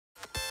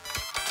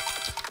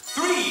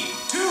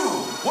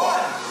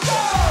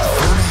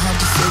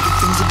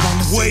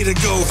Way to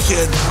go,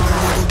 kid.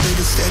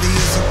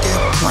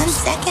 1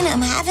 second,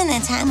 I'm having the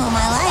time of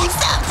my life.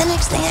 The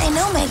next thing I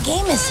know, my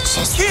game is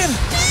just... Kid!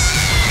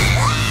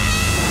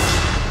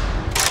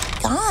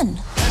 gone.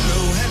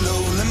 Hello,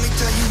 let me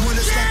tell you what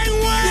it's like to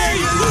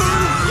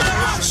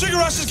be. Sugar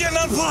Rush is getting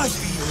unplugged.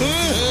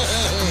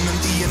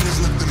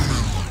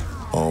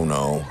 Oh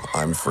no,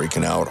 I'm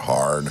freaking out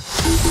hard.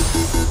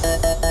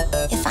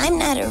 If I'm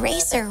not a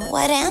racer,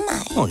 what am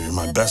I? Oh, you're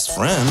my best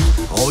friend.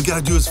 All we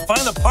gotta do is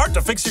find a part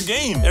to fix your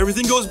game.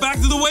 Everything goes back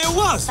to the way it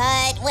was.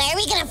 But where are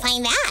we gonna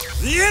find that?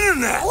 The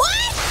internet! What?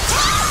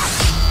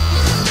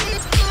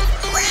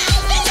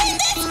 Ralph, isn't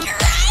this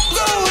great?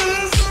 No, it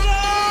is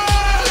not!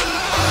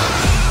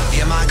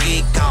 Get my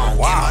geek on.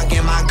 Wow.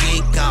 Get my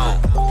geek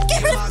on.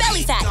 Get rid of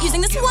belly fat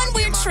using this one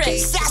weird trick.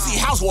 Sassy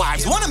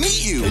housewives want to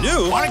meet you. They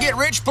do. Want to get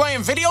rich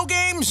playing video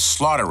games?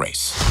 Slaughter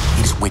Race.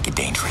 He's wicked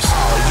dangerous.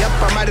 Yep,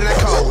 I'm out of that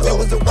code. It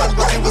was a 1,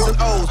 but it was an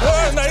O.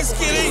 Oh, nice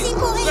kitty.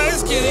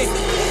 Nice kitty.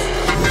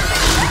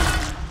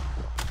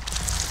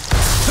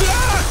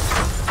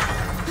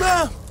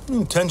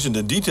 Attention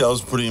to detail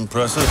is pretty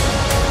impressive.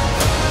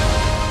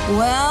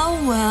 Well,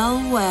 well,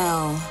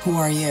 well. Who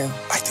are you?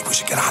 I think we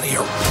should get out of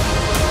here.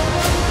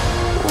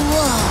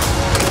 Whoa.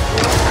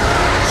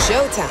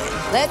 Showtime.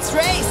 Let's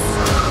race.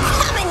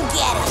 Come and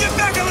get it. Get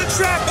back on the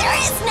track! There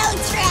is no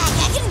track.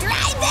 I can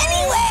drive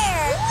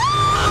anywhere.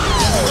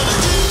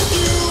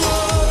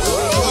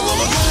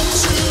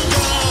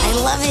 I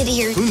love it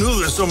here. Who knew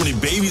there's so many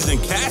babies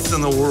and cats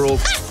in the world?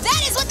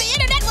 That is what the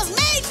internet was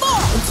made for.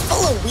 It's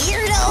full of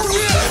weirdos.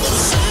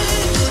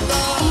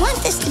 I want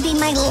this to be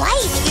my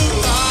life.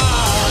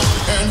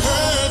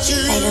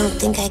 I don't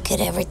think I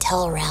could ever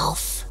tell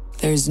Ralph.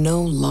 There's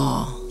no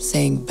law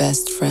saying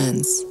best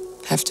friends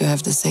have to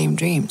have the same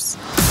dreams.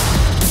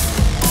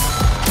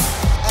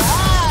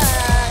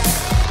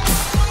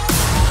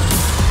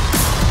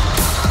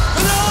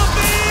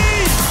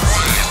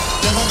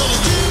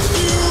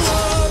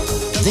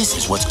 This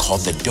is what's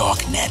called the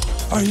dark net.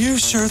 Are you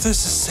sure this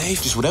is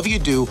safe? Just whatever you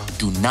do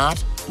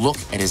not look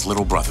at his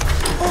little brother.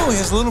 Oh,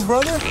 his little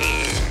brother?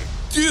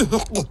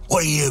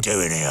 What are you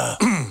doing here?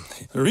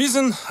 The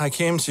reason I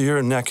came to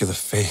your neck of the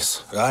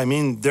face. I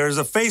mean, there's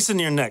a face in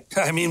your neck.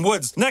 I mean,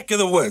 woods. Neck of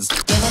the woods.